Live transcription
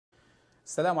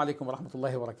Assalamu alaikum wa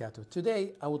rahmatullahi wa barakatuh.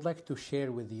 Today I would like to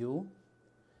share with you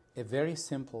a very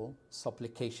simple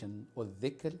supplication or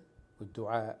dhikr or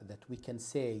dua that we can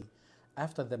say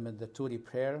after the mandatory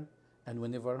prayer and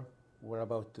whenever we're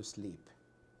about to sleep.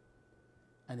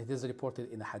 And it is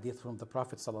reported in a hadith from the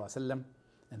Prophet ﷺ,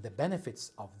 and the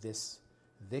benefits of this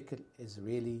dhikr is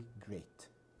really great.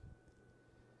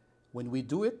 When we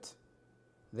do it,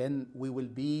 then we will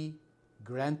be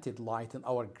granted light in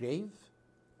our grave,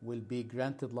 will be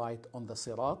granted light on the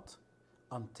sirat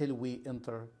until we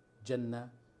enter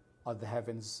Jannah or the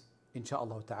heavens.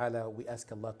 Insha'Allah ta'ala, we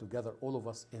ask Allah to gather all of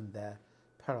us in the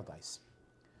paradise.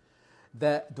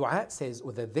 The dua says,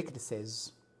 or the dhikr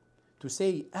says, to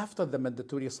say after the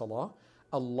mandatory salah,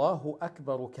 Allahu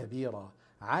Akbar kabira,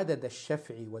 عدد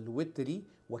الشفع والوتر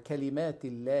وكلمات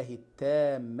الله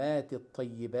التامات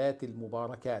الطيبات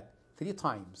المباركات 3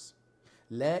 times.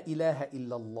 لا إله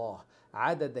إلا الله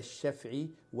عدد الشفع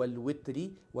والوتر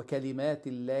وكلمات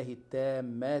الله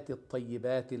التامات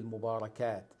الطيبات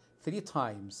المباركات 3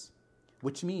 times,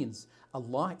 which means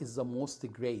Allah is the most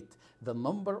great, the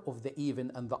number of the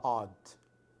even and the odd,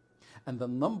 and the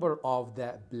number of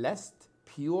the blessed,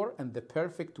 pure and the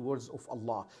perfect words of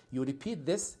Allah. You repeat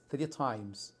this 3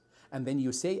 times, and then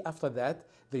you say after that,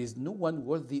 there is no one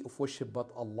worthy of worship but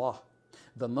Allah,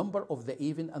 the number of the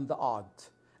even and the odd,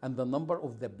 and the number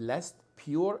of the blessed,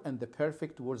 pure and the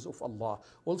perfect words of Allah.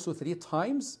 Also 3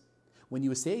 times. When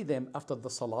you say them after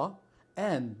the salah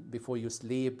and before you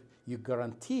sleep, you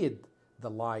guaranteed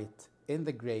the light in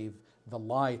the grave, the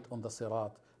light on the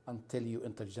sirat, until you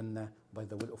enter Jannah by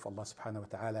the will of Allah subhanahu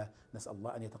wa ta'ala. نسأل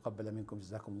الله أن يتقبل منكم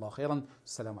جزاكم الله خيرا.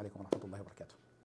 السلام عليكم ورحمة الله وبركاته.